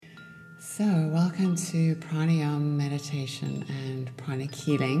So, welcome to Pranayama meditation and Pranic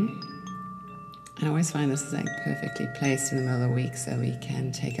healing. I always find this is like perfectly placed in the middle of the week so we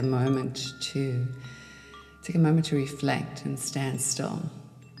can take a moment to reflect and stand still.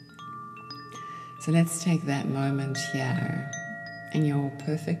 So let's take that moment here in your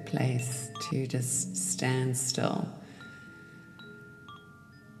perfect place to just stand still.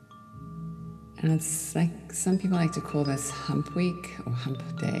 And it's like, some people like to call this hump week, or hump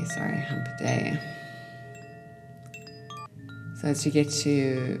day. So as you get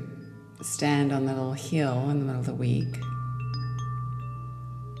to stand on the little hill in the middle of the week,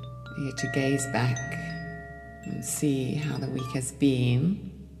 you get to gaze back and see how the week has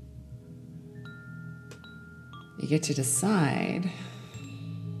been. You get to decide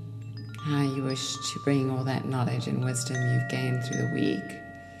how you wish to bring all that knowledge and wisdom you've gained through the week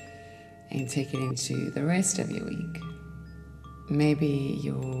and take it into the rest of your week. Maybe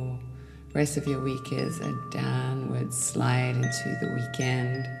your rest of your week is a downward slide into the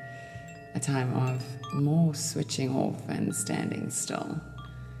weekend, a time of more switching off and standing still.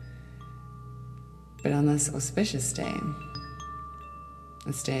 But on this auspicious day,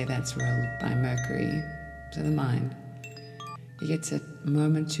 this day that's ruled by Mercury to the mind, you get a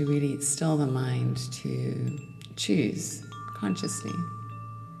moment to really still the mind to choose consciously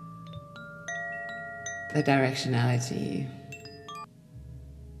the directionality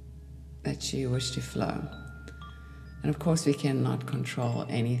that you wish to flow. And of course we cannot control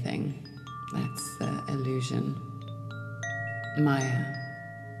anything. That's the illusion, Maya.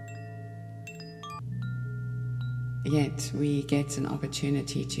 Yet we get an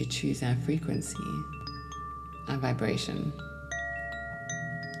opportunity to choose our frequency, our vibration.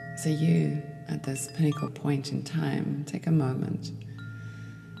 So you, at this pinnacle point in time, take a moment.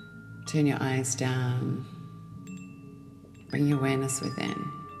 Turn your eyes down, bring your awareness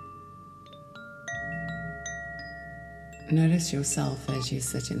within. Notice yourself as you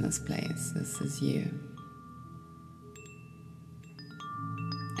sit in this place. This is you.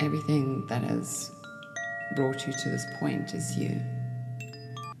 Everything that has brought you to this point is you.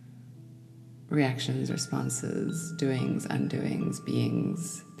 Reactions, responses, doings, undoings,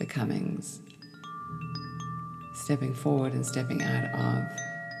 beings, becomings. Stepping forward and stepping out of.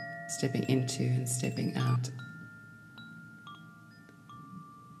 Stepping into and stepping out.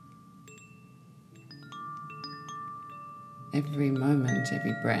 Every moment,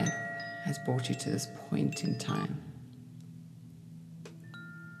 every breath has brought you to this point in time.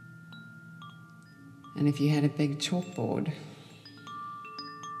 And if you had a big chalkboard,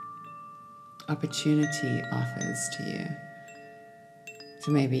 opportunity offers to you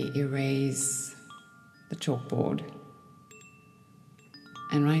to maybe erase the chalkboard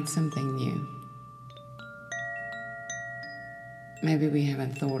and write something new. Maybe we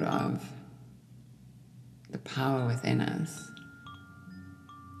haven't thought of the power within us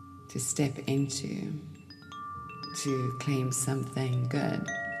to step into, to claim something good.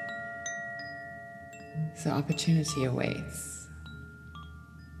 So opportunity awaits.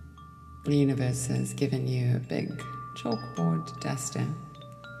 The universe has given you a big chalkboard duster.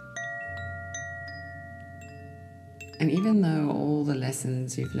 And even though all the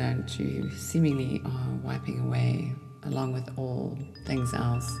lessons you've learned you seemingly are wiping away, along with all things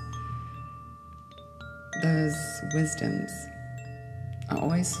else, those wisdoms are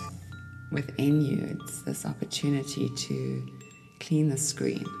always within you. It's this opportunity to clean the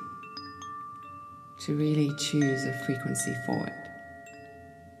screen, to really choose a frequency forward.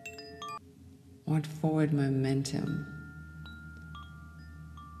 What forward momentum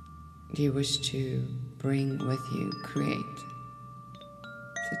do you wish to bring with you, create?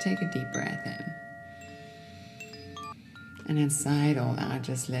 So take a deep breath in. And inside, all out,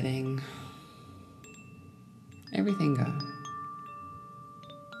 just letting everything go.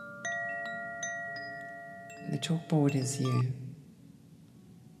 The chalkboard is you.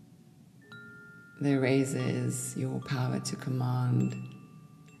 The eraser is your power to command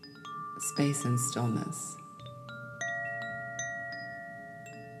space and stillness.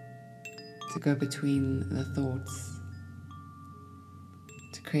 To go between the thoughts,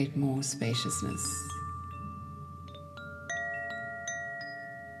 to create more spaciousness.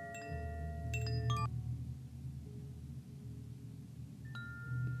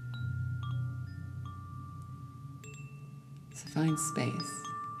 So find space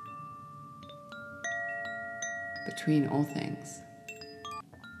between all things,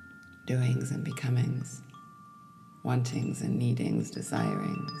 doings and becomings, wantings and needings,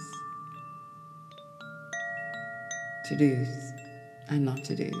 desirings, to-dos and not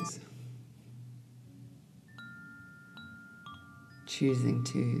to-dos, choosing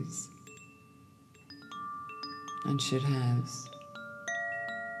twos and should haves.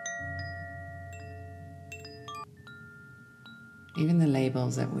 Even the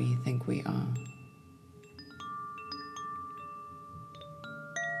labels that we think we are.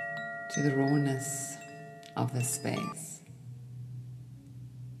 To the rawness of this space.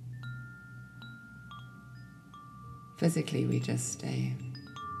 Physically, we just a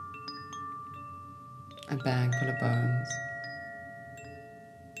bag full of bones,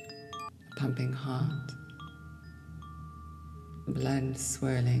 a pumping heart, blood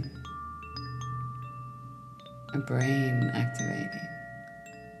swirling, a brain activating,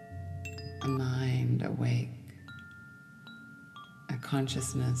 a mind awake, a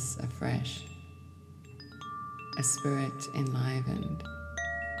consciousness afresh, a spirit enlivened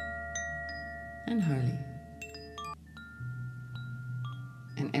and holy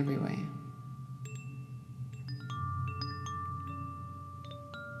in every way.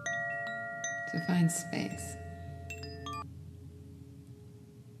 To find space.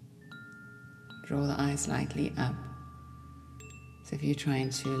 Draw the eyes slightly up. So if you're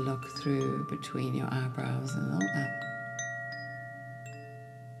trying to look through between your eyebrows, a little up.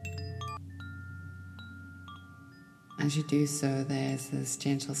 As you do so, there's this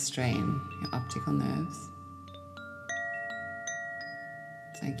gentle strain, your optical nerves.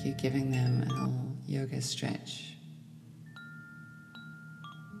 It's like you're giving them a little yoga stretch.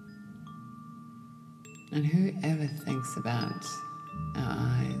 And whoever thinks about our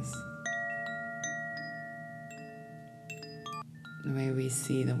eyes, the way we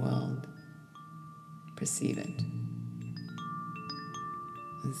see the world, perceive it,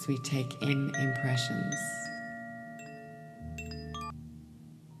 as we take in impressions,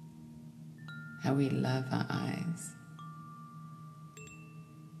 how we love our eyes,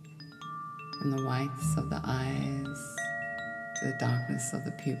 from the whites of the eyes to the darkness of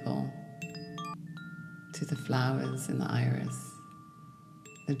the pupil, to the flowers in the iris,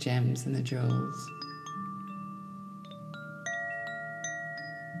 the gems and the jewels.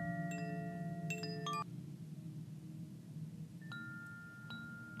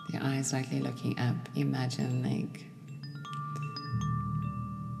 The eyes lightly looking up, imagine like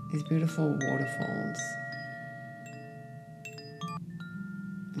these beautiful waterfalls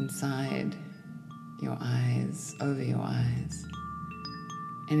inside your eyes, over your eyes,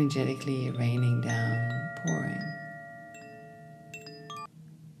 energetically raining down, pouring.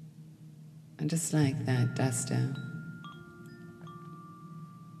 And just like that duster,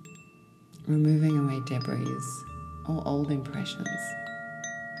 removing away debris, all old impressions.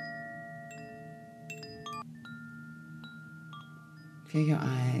 Feel your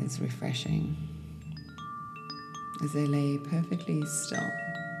eyes refreshing as they lay perfectly still,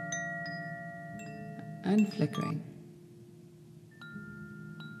 unflickering.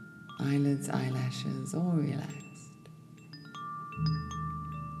 Eyelids, eyelashes, all relaxed.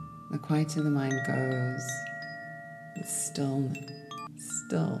 The quieter the mind goes, the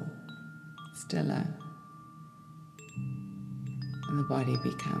stiller, and the body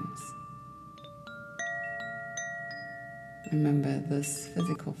becomes. Remember, this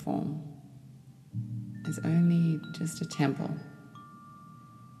physical form is only just a temple,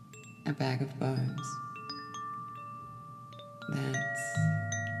 a bag of bones that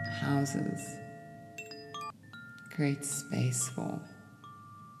houses, creates space for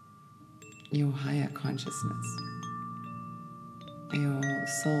your higher consciousness, your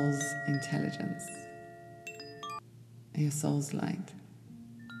soul's intelligence, your soul's light.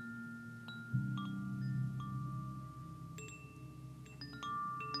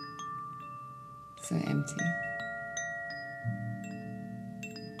 So empty.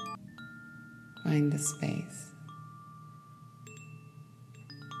 Find the space.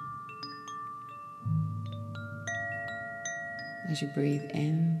 As you breathe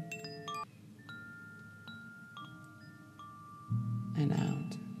in and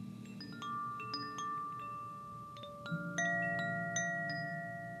out.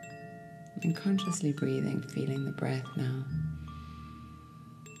 And consciously breathing, feeling the breath now.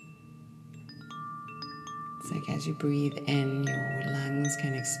 It's like as you breathe in, your lungs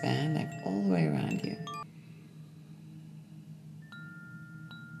can expand like all the way around you.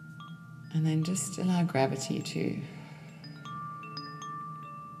 And then just allow gravity to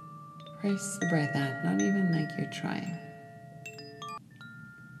press the breath out, not even like you're trying.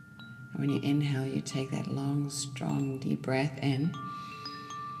 And when you inhale, you take that long, strong, deep breath in.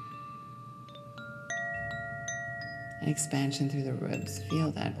 An expansion through the ribs.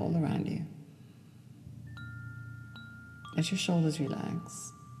 Feel that all around you. Let your shoulders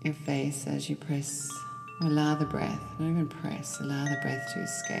relax. Your face as you press, or allow the breath, not even press, allow the breath to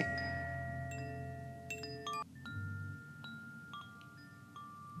escape.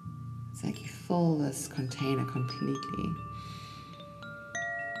 fill this container completely.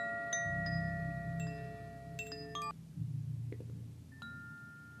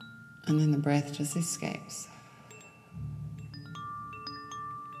 And then the breath just escapes.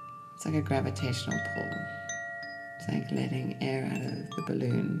 It's like a gravitational pull. It's like letting air out of the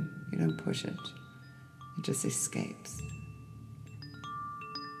balloon. You don't push it. It just escapes.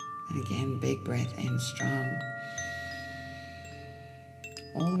 And again, big breath in, strong.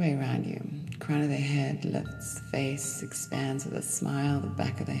 All the way around you. Crown of the head lifts, the face expands with a smile, the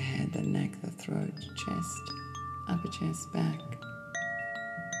back of the head, the neck, the throat, chest, upper chest, back.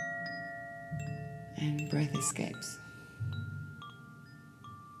 And breath escapes.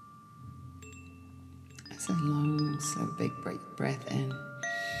 It's a long, slow, big breath in.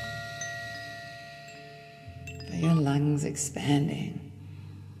 Feel your lungs expanding.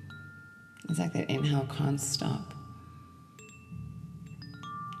 It's like that inhale can't stop.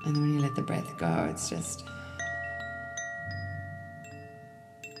 And then when you let the breath go, it's just...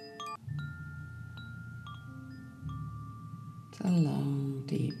 It's a long,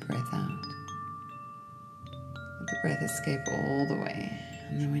 deep breath out. Let the breath escape all the way.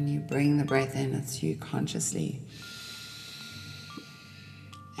 And then when you bring the breath in, it's you consciously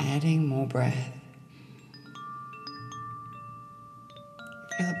adding more breath.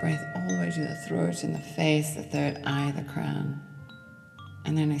 Feel the breath all the way to the throat and the face, the third eye, the crown.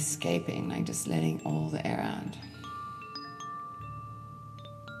 And then escaping, like just letting all the air out.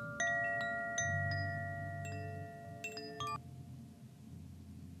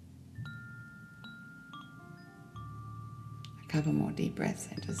 A couple more deep breaths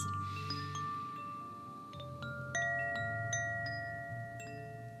and just...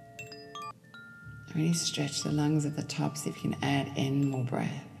 Really stretch the lungs at the top, see if you can add in more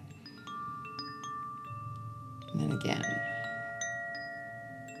breath. And then again.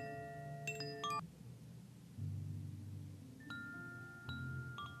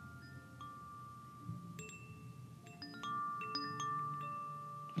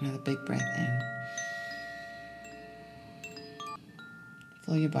 Another big breath in.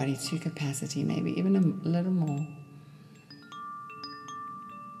 Fill your body to capacity, maybe even a little more.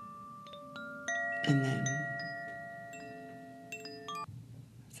 And then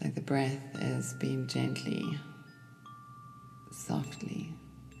it's like the breath is being gently, softly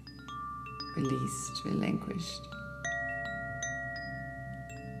released, relinquished.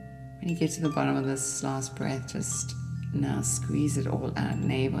 When you get to the bottom of this last breath, just now squeeze it all out,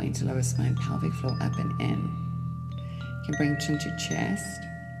 navel into lower spine, pelvic floor up and in. You can bring chin to chest.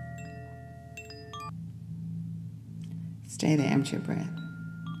 Stay there, empty your breath.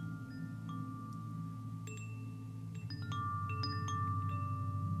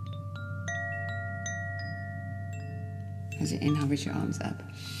 As you inhale, reach your arms up.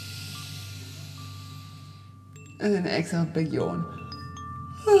 And then exhale, big yawn.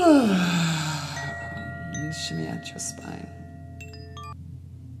 And shimmy out your spine.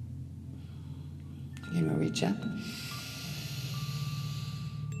 Again, we'll reach up.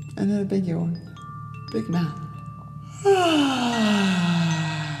 And then a big yawn. Big mouth.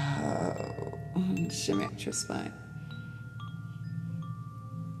 And shimmy out your spine.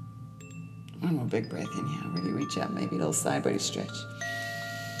 One more big breath in here. Really reach out, maybe a little side body stretch.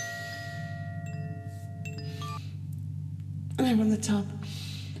 And then from the top,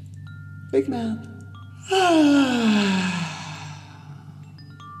 big mouth.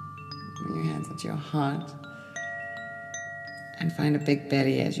 Bring your hands up to your heart. And find a big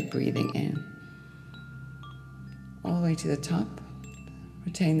belly as you're breathing in. All the way to the top.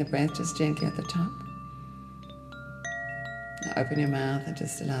 Retain the breath just gently at the top. Now open your mouth and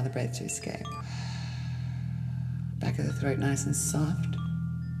just allow the breath to escape. Back of the throat nice and soft.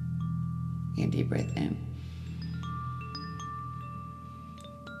 Again, deep breath in.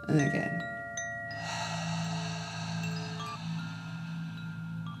 And then again.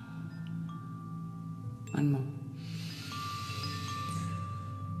 One more.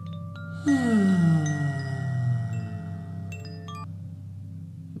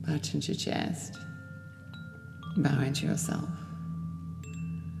 Bow into your chest. Bow into yourself.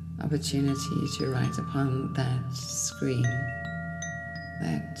 Opportunity to write upon that screen,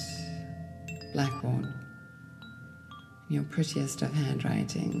 that blackboard, your prettiest of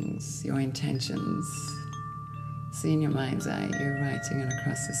handwritings, your intentions. See in your mind's eye, you're writing it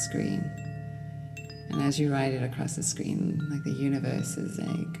across the screen. And as you write it across the screen, like the universe is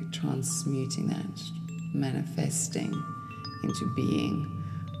like transmuting that, manifesting into being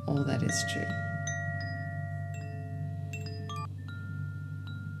all that is true.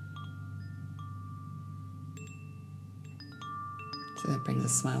 So that brings a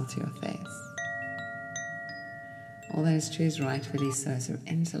smile to your face. Although it's true is rightfully so. So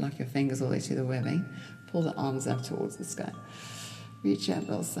interlock your fingers all the way to the webbing. Pull the arms up towards the sky. Reach out,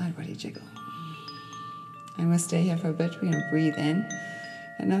 little side body jiggle. And we'll stay here for a bit. We're going to breathe in.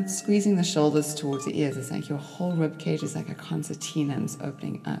 And not squeezing the shoulders towards the ears. It's like your whole rib cage is like a concertina and it's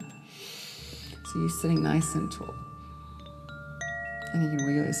opening up. So you're sitting nice and tall. And you can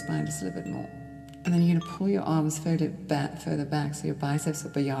wiggle your spine just a little bit more. And then you're going to pull your arms further back so your biceps are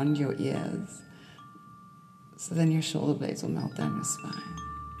beyond your ears. So then your shoulder blades will melt down your spine.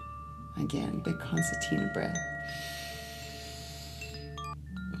 Again, big concertina breath.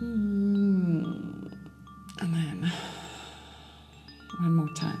 And then one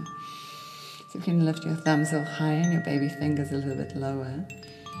more time. So you can lift your thumbs a little higher and your baby fingers a little bit lower.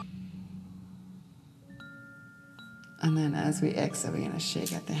 And then as we exhale, we're going to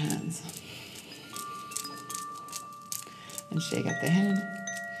shake out the hands. And shake out the head.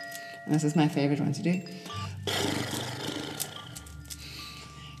 And this is my favorite one to do.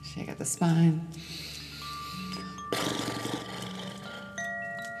 Shake out the spine.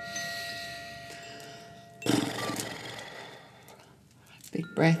 Big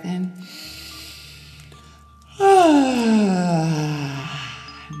breath in.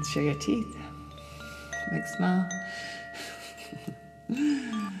 And show your teeth. Big smile.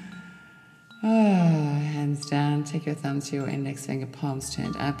 Hands down. Take your thumbs to your index finger, palms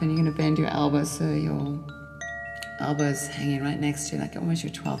turned up, and you're going to bend your elbows so your elbows hanging right next to you, like almost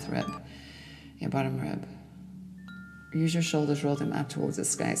your 12th rib, your bottom rib. Use your shoulders, roll them up towards the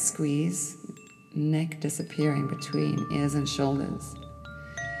sky. Squeeze, neck disappearing between ears and shoulders.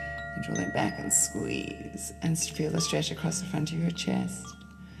 And draw them back and squeeze. And feel the stretch across the front of your chest.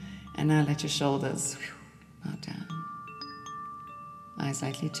 And now let your shoulders melt down. Eyes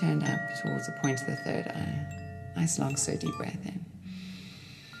slightly turned up towards the point of the third eye. Nice long, slow, deep breath in.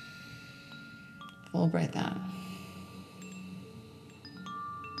 Full breath out.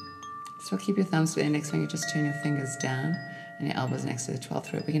 So keep your thumbs to the index finger, just turn your fingers down and your elbows next to the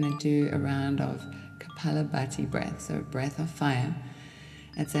 12th rib. We're going to do a round of Kapalabhati breath, so breath of fire.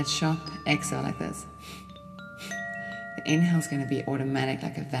 It's that sharp exhale like this. The inhale is going to be automatic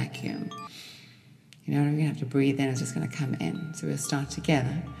like a vacuum. You know what, we're going to have to breathe in, it's just going to come in. So we'll start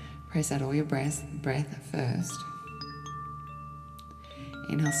together. Press out all your breath first.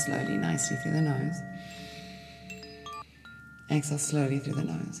 Inhale slowly, nicely through the nose. Exhale slowly through the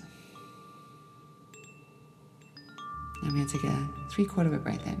nose. Now I'm going to take a 3/4 of a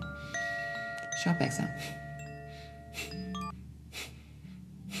breath in. Sharp exhale.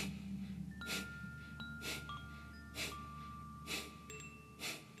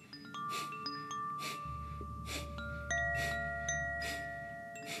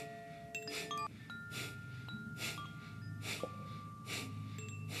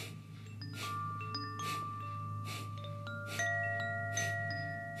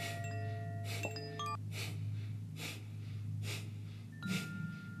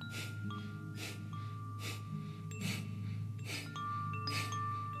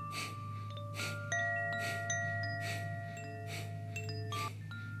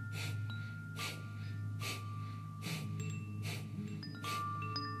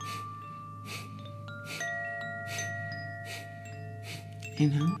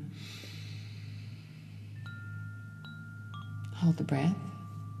 Inhale. Hold the breath.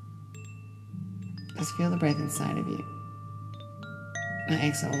 Just feel the breath inside of you. Now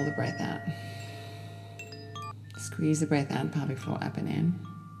exhale all the breath out. Squeeze the breath out, pelvic floor up and in.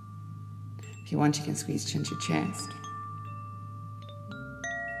 If you want, you can squeeze chin to chest.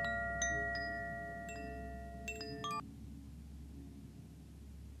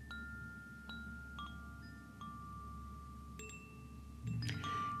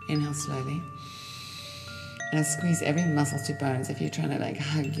 Inhale slowly. And squeeze every muscle to bones. If you're trying to like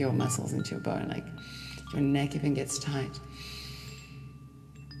hug your muscles into your bone, like your neck even gets tight.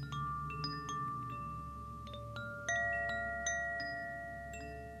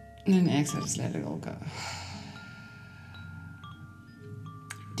 And then exhale, just let it all go.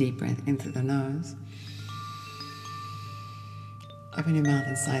 Deep breath in through the nose. Open your mouth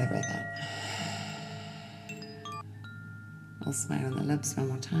and sigh the breath out. I'll smile on the lips one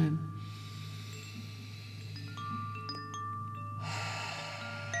more time.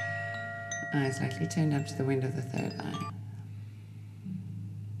 Eyes slightly turned up to the window of the third eye.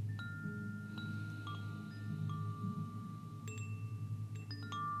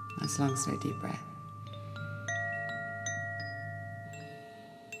 Nice long, slow, deep breath.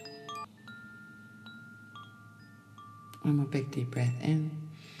 One more big, deep breath in.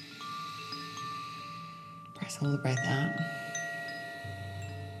 Press all the breath out.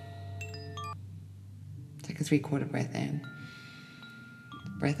 Take a 3/4 breath in.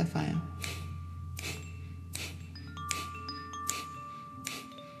 Breath of fire.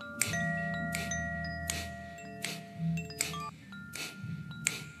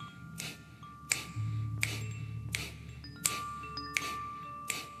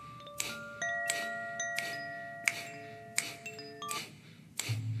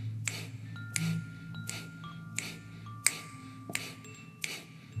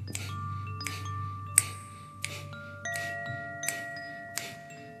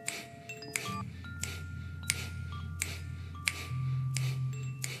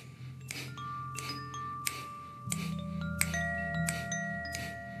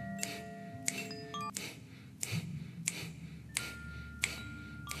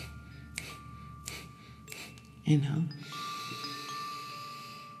 Inhale.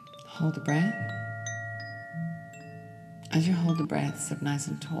 Hold the breath. As you hold the breath, sit nice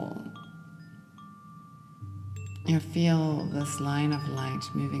and tall. You feel this line of light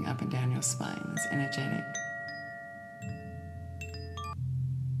moving up and down your spine. It's energetic.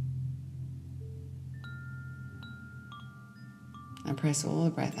 And press all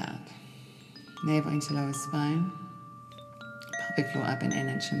the breath out. Navel into lower spine. Pelvic floor up and in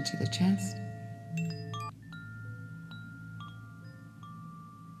and chin to the chest.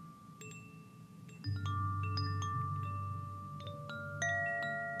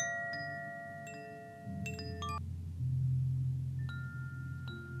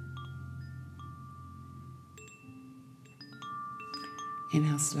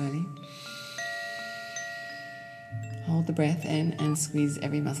 Inhale slowly. Hold the breath in and squeeze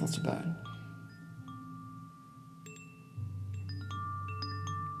every muscle to bone.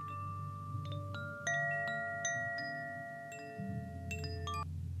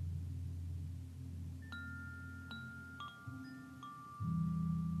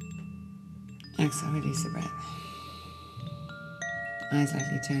 Exhale, release the breath. Eyes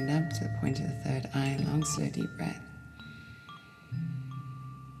lightly turned up to the point of the third eye. Long, slow, deep breath.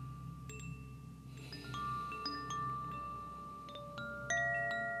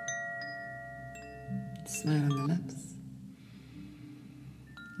 Smile on the lips.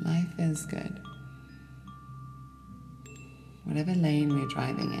 Life is good. Whatever lane we're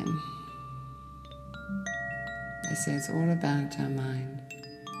driving in. They say it's all about our mind.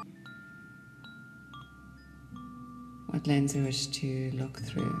 What lens we wish to look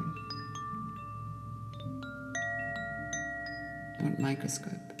through. What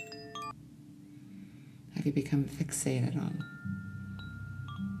microscope have you become fixated on?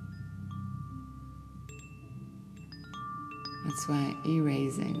 That's why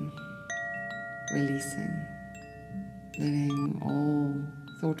erasing, releasing, letting all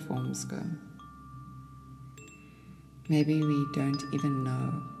thought forms go. Maybe we don't even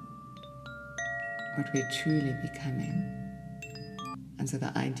know what we're truly becoming. And so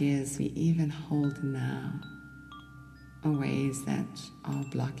the ideas we even hold now are ways that are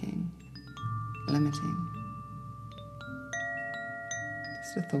blocking, limiting.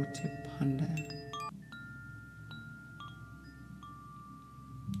 Just a thought to ponder.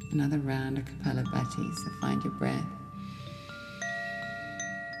 Another round of Kapalabhati, so find your breath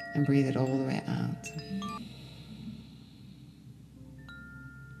and breathe it all the way out.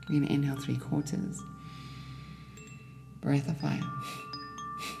 We're going to inhale 3/4. Breath of fire.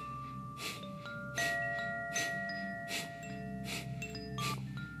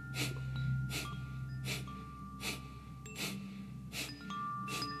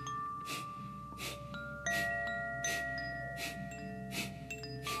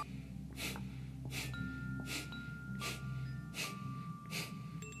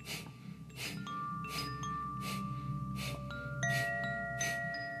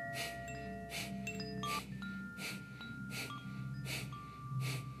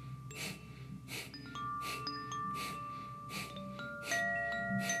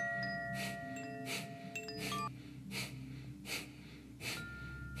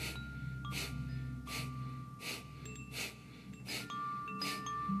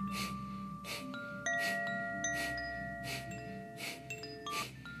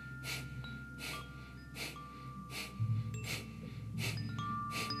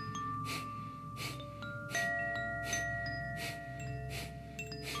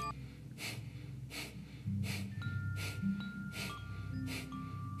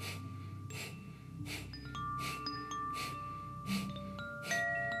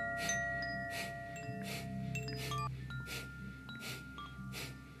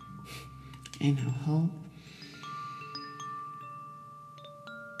 Inhale, hold.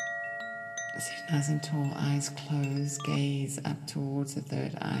 Sit nice and tall, eyes closed, gaze up towards the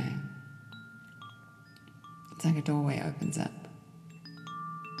third eye. It's like a doorway opens up.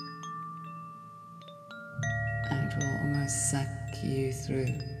 And it will almost suck you through.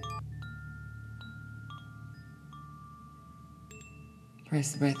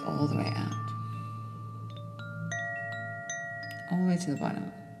 Press the breath all the way out. All the way to the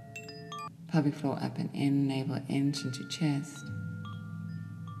bottom. Pelvic floor up and in, navel inch into chest.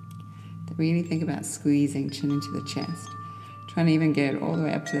 Really think about squeezing chin into the chest. Trying to even get it all the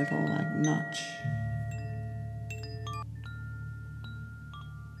way up to that little notch.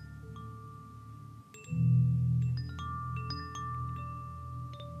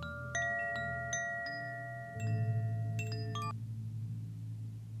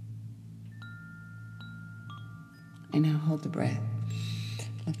 And now hold the breath.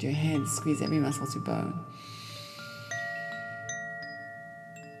 Lift your head, squeeze every muscle to bone.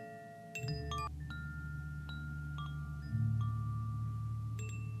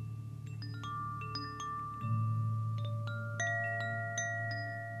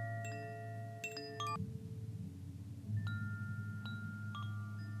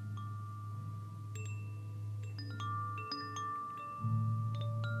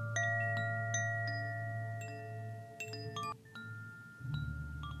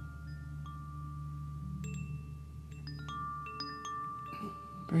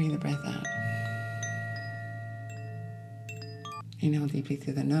 Breathe the breath out. Inhale deeply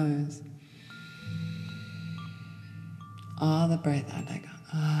through the nose. All the breath out like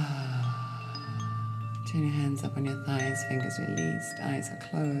Turn your hands up on your thighs, fingers released, eyes are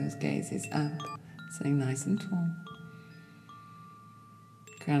closed, gaze is up, sitting nice and tall.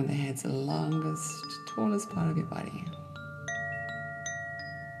 Crown of the head's the longest, tallest part of your body.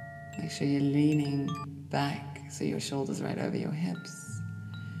 Make sure you're leaning back so your shoulders are right over your hips.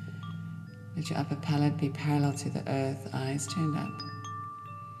 Let your upper palate be parallel to the earth, eyes turned up.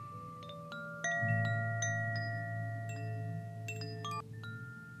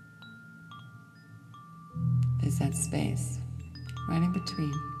 There's that space right in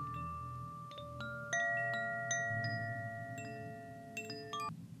between.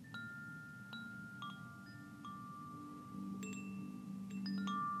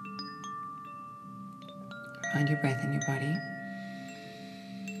 Find your breath in your body.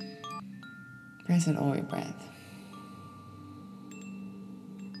 Present all your breath.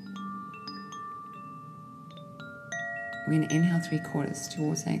 We're going to inhale 3/4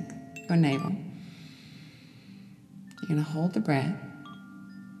 towards your navel. You're going to hold the breath.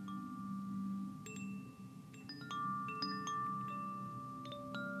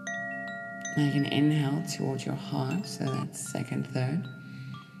 Now you're going to inhale towards your heart, so that's second, third.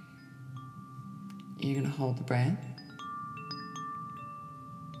 You're going to hold the breath.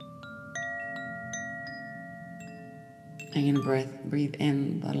 And you're going to breathe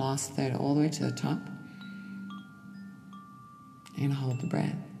in the last third all the way to the top. You're going to hold the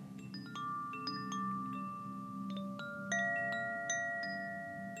breath.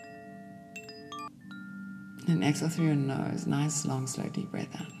 And exhale through your nose. Nice, long, slow, deep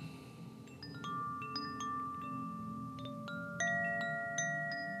breath out.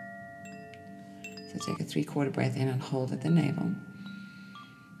 So take a 3/4 breath in and hold at the navel.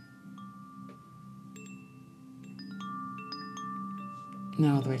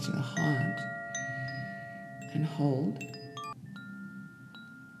 Now all the way to the heart. And hold.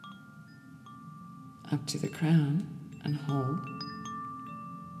 Up to the crown and hold.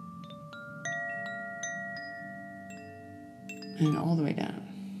 And all the way down.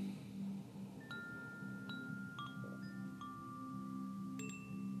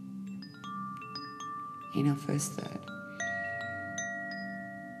 Inhale first third.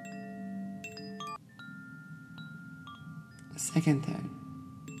 Second third.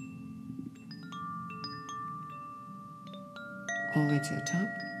 All the way to the top.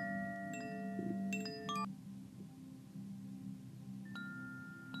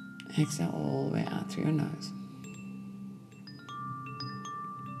 Exhale all the way out through your nose.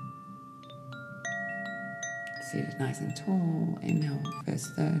 Sit nice and tall. Inhale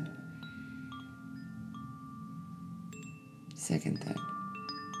first third. Second third.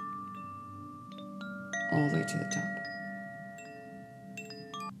 All the way to the top.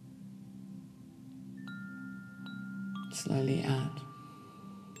 Slowly out.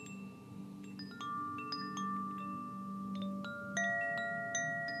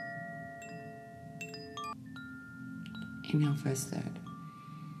 Inhale first third.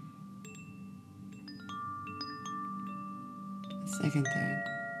 Second third.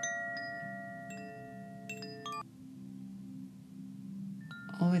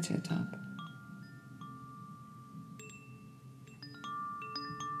 All the way to the top.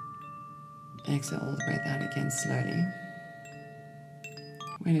 Exhale all the breath out again slowly.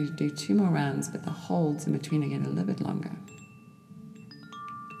 We're going to do 2 more rounds, but the holds in between are getting a little bit longer.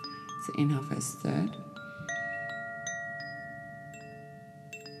 So inhale first third.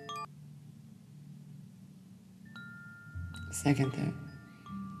 Second third.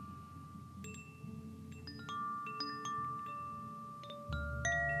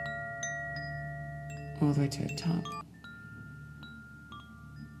 All the way to the top.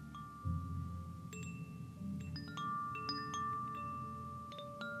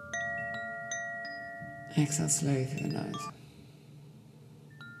 Exhale slowly through the nose.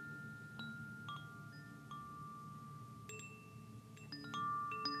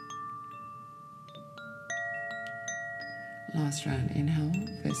 Last round, inhale,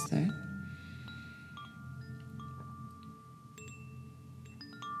 first third.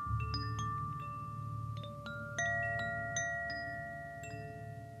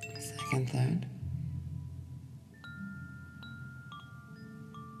 Second third.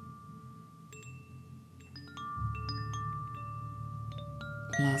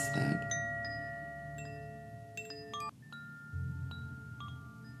 Last third.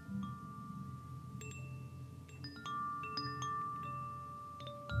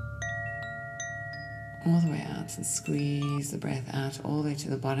 All the way out and squeeze the breath out all the way to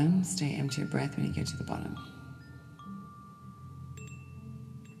the bottom. Stay empty of breath when you get to the bottom.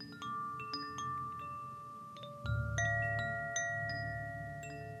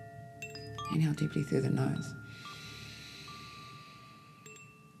 Inhale deeply through the nose.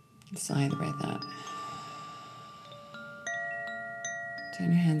 Sigh the breath out. Turn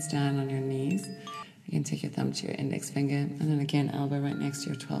your hands down on your knees. You can take your thumb to your index finger, and then again, elbow right next to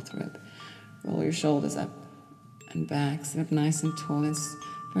your 12th rib. Roll your shoulders up and back. Sit up nice and tall. It's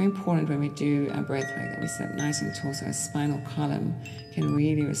very important when we do our breath work that we sit up nice and tall so our spinal column can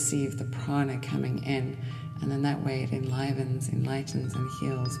really receive the prana coming in. And then that way it enlivens, enlightens, and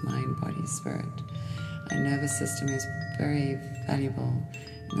heals mind, body, spirit. Our nervous system is very valuable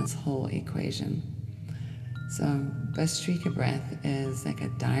in this whole equation. So Bhastrika breath is like a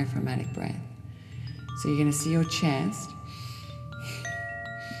diaphragmatic breath. So you're going to see your chest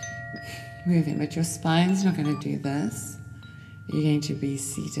moving, but your spine's not going to do this. You're going to be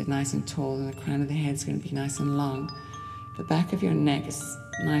seated nice and tall, and the crown of the head is going to be nice and long. The back of your neck is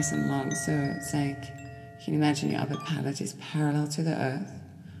nice and long, so it's like, you can imagine your upper palate is parallel to the earth.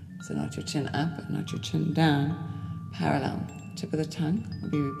 So not your chin up, but not your chin down, parallel. Tip of the tongue will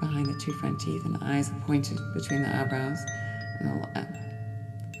be behind the 2 front teeth, and the eyes are pointed between the eyebrows and all up.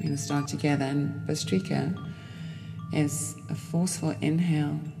 We're going to start together, and Bhastrika is a forceful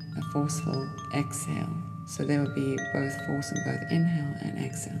inhale, a forceful exhale. So there will be both force in both inhale and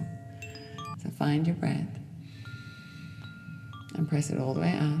exhale. So find your breath and press it all the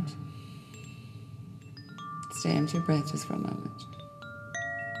way out. Stay empty of breath just for a moment.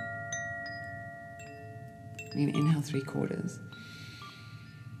 We're going to inhale 3/4.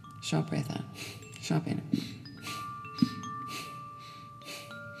 Sharp breath out. Sharp in.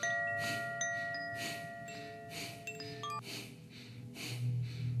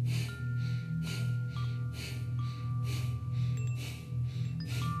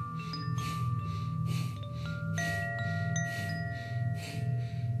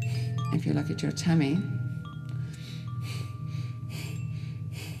 If you look at your tummy,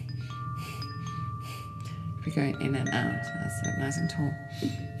 we're going in and out. That's it, nice and tall.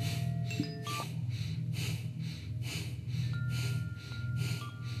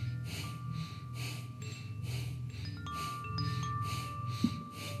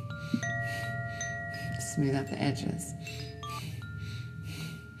 Smooth out the edges.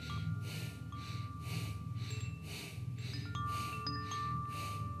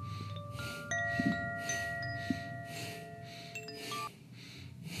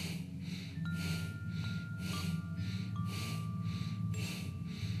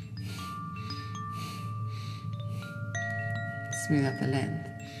 Smooth out the length.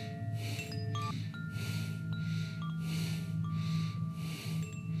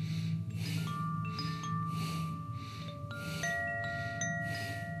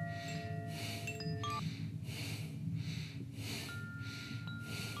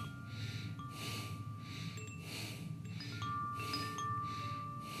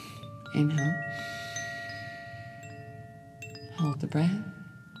 Inhale. Hold the breath.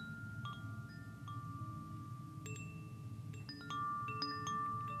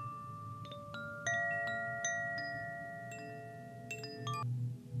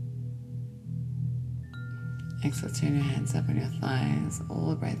 Exhale, turn your hands up on your thighs, all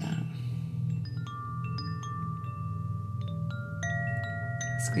the breath out.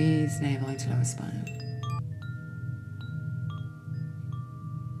 Squeeze navel into lower spine.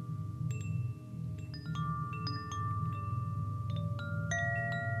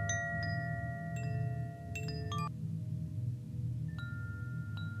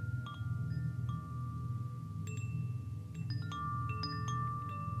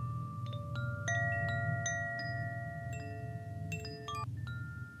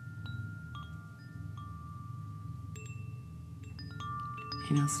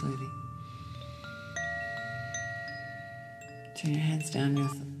 Inhale slowly. Turn your hands down your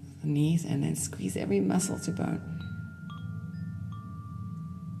knees and then squeeze every muscle to bone.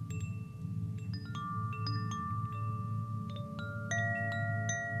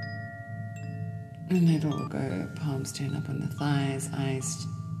 And let all go. Palms turn up on the thighs, eyes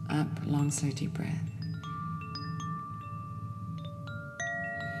up, long, slow, deep breath.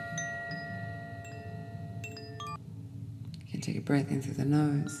 You can take a breath in through the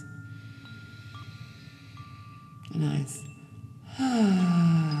nose. Nice.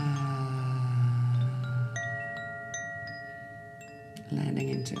 Landing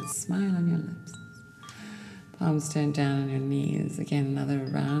into a smile on your lips. Palms turned down on your knees. Again, another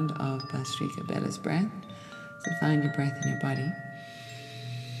round of Bhastrika Bellas breath. So find your breath in your body.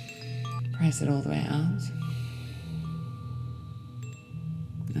 Press it all the way out.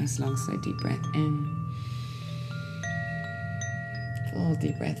 Nice long, slow, deep breath in. Full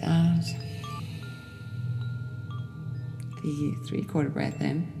deep breath out. The 3/4 breath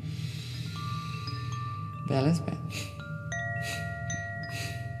in. Bellas breath.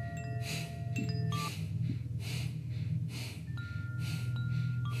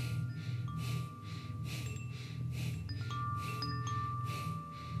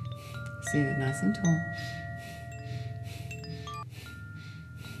 Sit it nice and tall.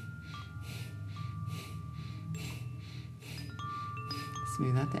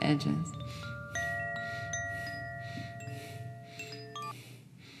 Smooth out the edges.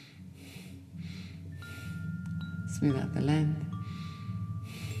 Smooth out the length.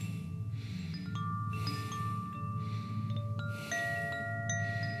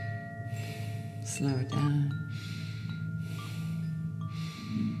 Slow it down.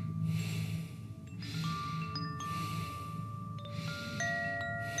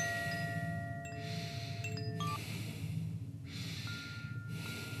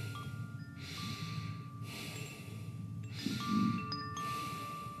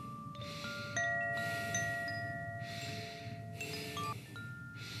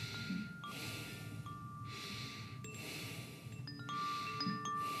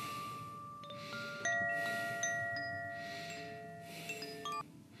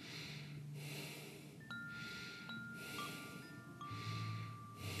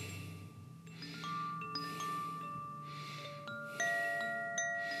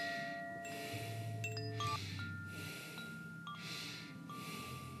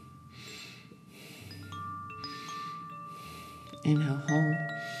 Inhale, hold.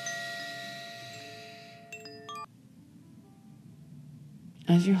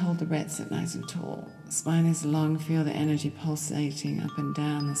 As you hold the breath, sit nice and tall. The spine is long. Feel the energy pulsating up and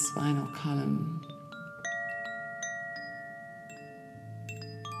down the spinal column.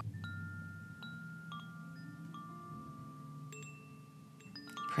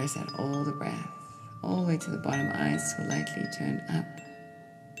 Press out all the breath, all the way to the bottom. Eyes slightly turned up.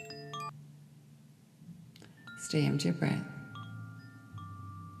 Stay empty your breath.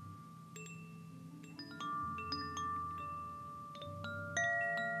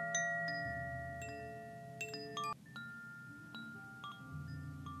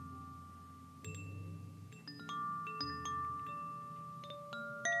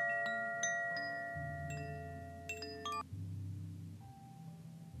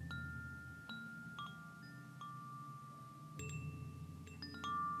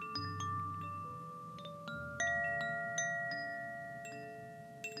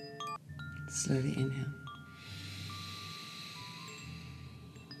 Slowly inhale.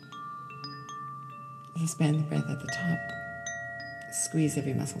 Expand the breath at the top. Squeeze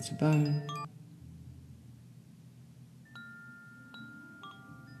every muscle to bone.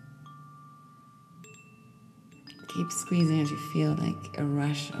 Keep squeezing as you feel like a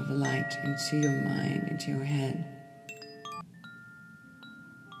rush of light into your mind, into your head.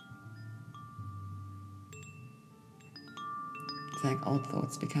 It's like old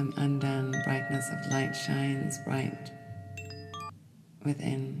thoughts become undone, brightness of light shines bright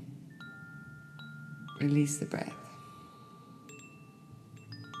within. Release the breath.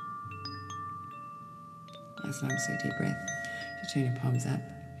 Nice long, slow, deep breath. You turn your palms up.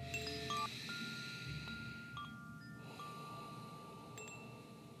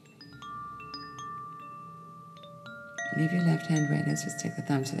 Leave your left hand where it is. Just take the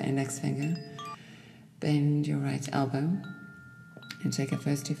thumb to the index finger. Bend your right elbow. And take your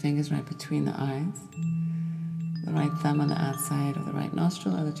first two fingers right between the eyes. The right thumb on the outside of the right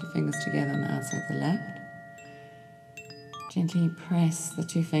nostril. Other two fingers together on the outside of the left. Gently press the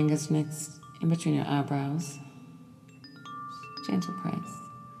two fingers next in between your eyebrows. Gentle press.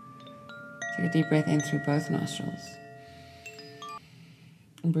 Take a deep breath in through both nostrils.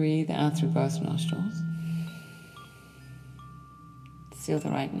 Breathe out through both nostrils. Seal the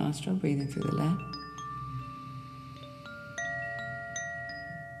right nostril, breathing through the left.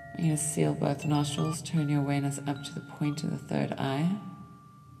 You're going to seal both nostrils, turn your awareness up to the point of the third eye.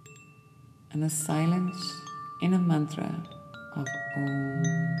 And the silent inner mantra of Om,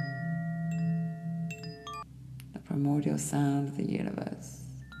 the primordial sound of the universe.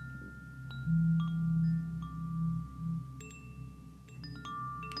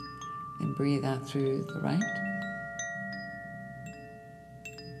 Then breathe out through the right.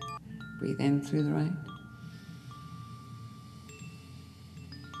 Breathe in through the right.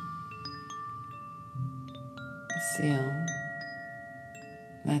 Seal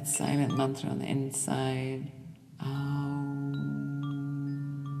that silent mantra on the inside. Om.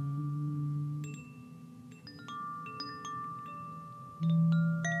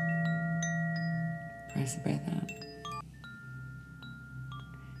 Press the breath out.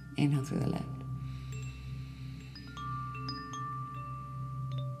 Inhale through the left.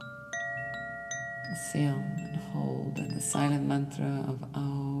 Seal and hold in the silent mantra of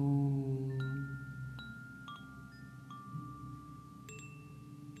Om.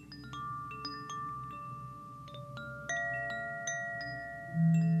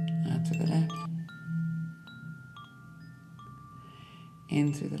 Out to the left.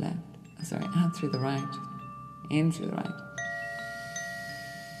 In through the left. Out through the right. In through the right.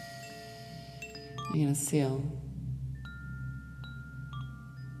 You're going to seal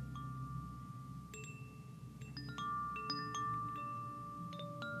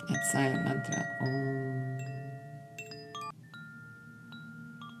that silent mantra, Om.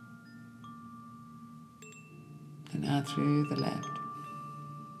 And out through the left.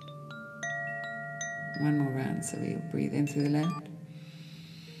 One more round, so we'll breathe in through the left.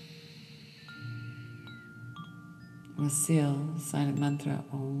 We'll seal the silent mantra,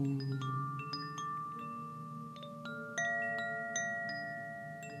 Om.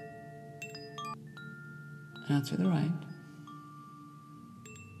 Out to the right.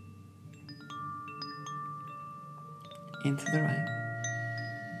 Into the right.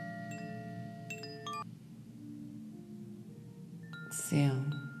 Seal.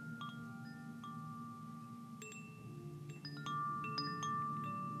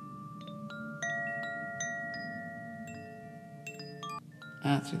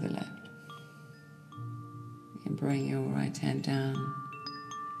 Out through the left. You can bring your right hand down.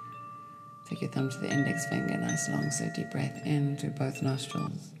 Take your thumb to the index finger, nice long, so deep breath in through both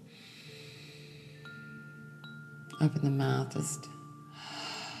nostrils. Open the mouth, just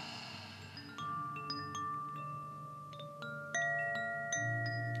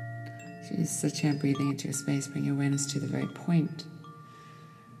so you sit here breathing into your space, bring your awareness to the very point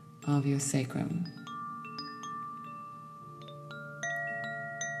of your sacrum.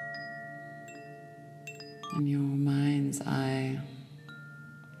 In your mind's eye,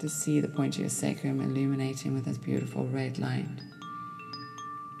 to see the point of your sacrum illuminating with this beautiful red light.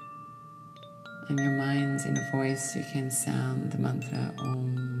 In your mind's inner voice, you can sound the mantra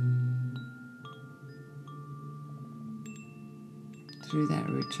Om through that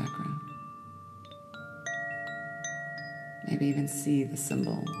root chakra. Maybe even see the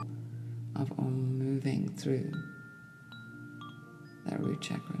symbol of Om moving through that root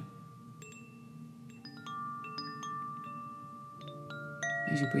chakra.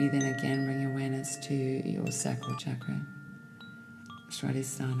 As you breathe in again, bring your awareness to your sacral chakra,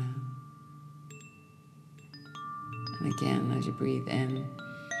 Swadhisthana. And again, as you breathe in,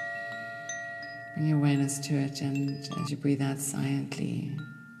 bring your awareness to it, and as you breathe out silently,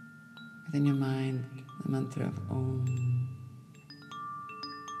 within your mind, the mantra of Om.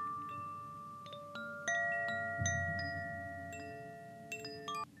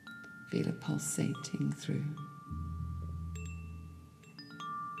 Feel it pulsating through.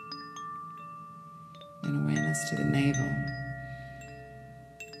 And awareness to the navel.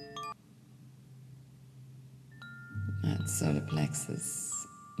 That solar plexus,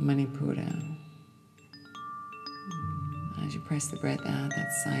 Manipura. As you press the breath out,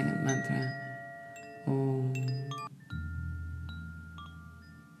 that silent mantra, Om.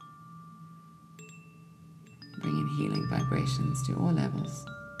 Bringing healing vibrations to all levels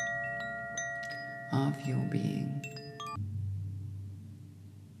of your being.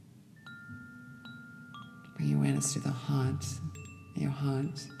 Bring awareness to the heart. Your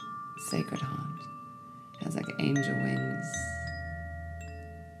heart, sacred heart, has like angel wings.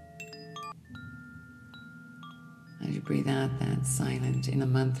 As you breathe out that silent inner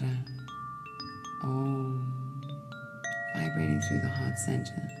mantra, Om, vibrating through the heart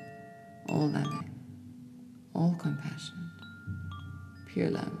center, all loving, all compassion, pure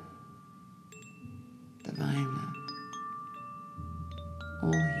love, divine love,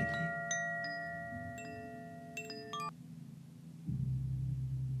 all healing.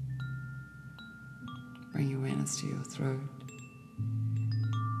 Bring awareness to your throat,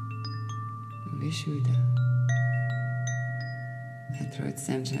 Vishuddha, that throat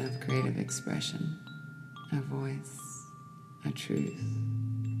center of creative expression, our voice, our truth.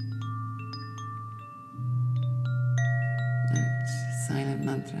 That silent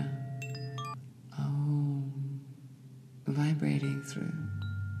mantra, Om, vibrating through.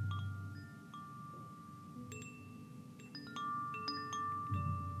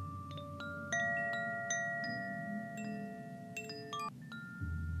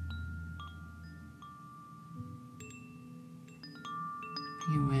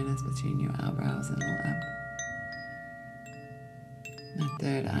 Bring awareness between your eyebrows and all up. That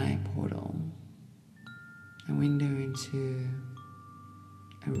third eye portal, a window into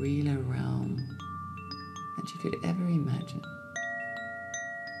a realer realm that you could ever imagine.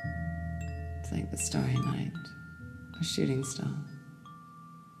 It's like the starry night, a shooting star,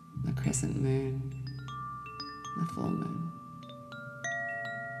 the crescent moon, the full moon.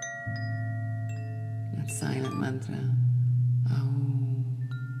 That silent mantra, Om,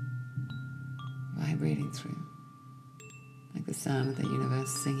 vibrating through, like the sound of the universe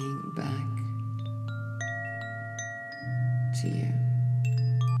singing back to you.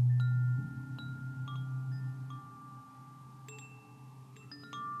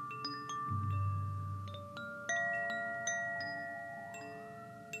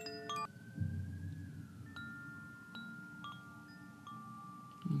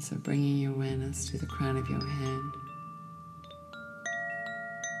 And so bringing your awareness to the crown of your head,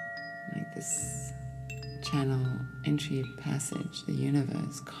 like this channel, entry, passage, the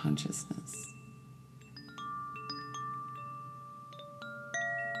universe, consciousness.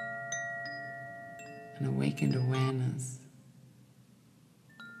 An awakened awareness,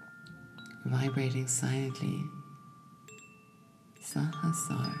 vibrating silently,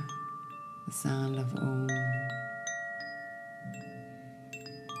 Sahasar, the sound of Om.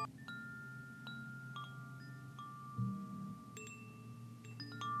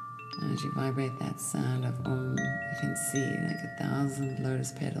 And as you vibrate that sound of Om, you can see like 1,000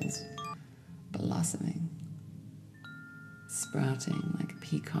 lotus petals blossoming, sprouting like a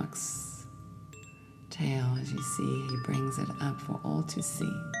peacock's tail. As you see, he brings it up for all to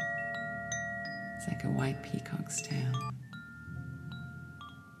see. It's like a white peacock's tail.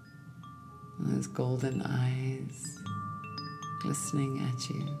 And those golden eyes glistening at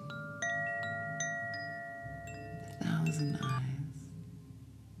you. 1,000 eyes.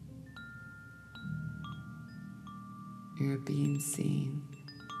 You're being seen.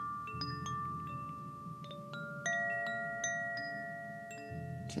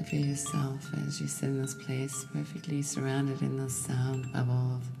 So feel yourself as you sit in this place, perfectly surrounded in this sound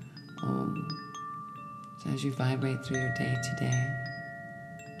bubble of Om. So as you vibrate through your day to day,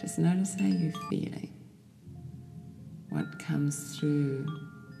 just notice how you're feeling. What comes through?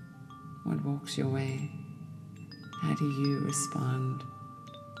 What walks your way? How do you respond?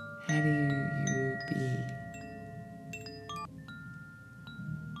 How do you be?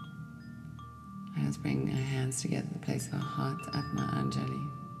 Let's bring our hands together at the place of our heart, Atma Anjali.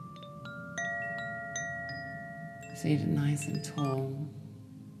 Seated nice and tall.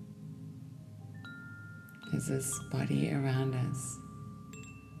 There's this body around us.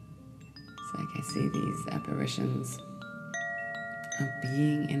 It's like I see these apparitions of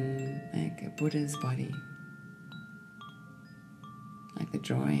being in like a Buddha's body. Like the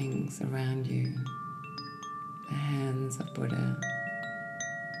drawings around you, the hands of Buddha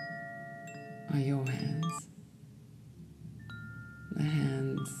are your hands. The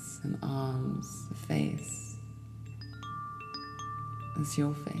hands and arms, the face is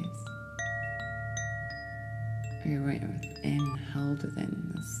your face. You're right within, held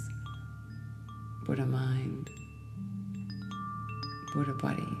within this Buddha mind, Buddha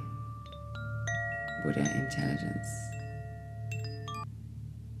body, Buddha intelligence,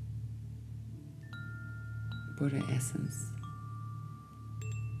 Buddha essence.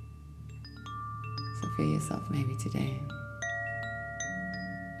 So feel yourself maybe today,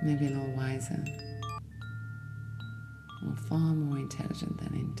 maybe a little wiser, or far more intelligent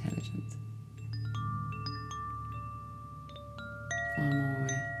than intelligent. far more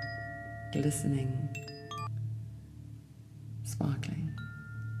glistening, sparkling.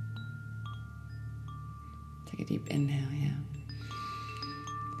 Take a deep inhale here.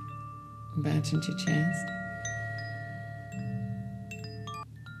 Back into your chest.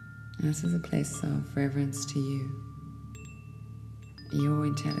 And this is a place of reverence to you, your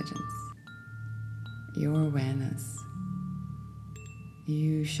intelligence, your awareness,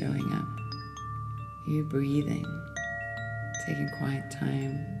 you showing up, you breathing, taking quiet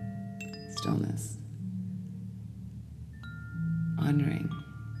time, stillness, honoring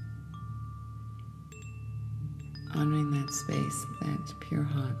that space, that pure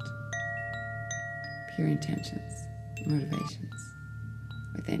heart, pure intentions, motivations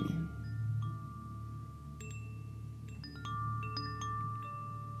within you.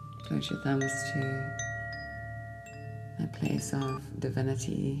 Float your thumbs to that place of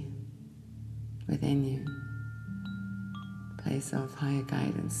divinity within you, place of higher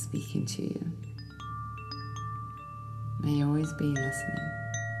guidance speaking to you. May you always be listening.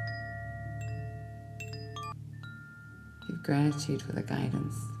 Give gratitude for the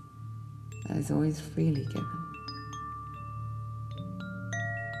guidance that is always freely given.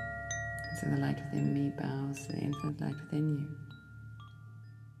 And so the light within me bows to the infinite light within you.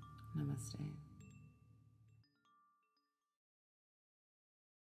 Namaste.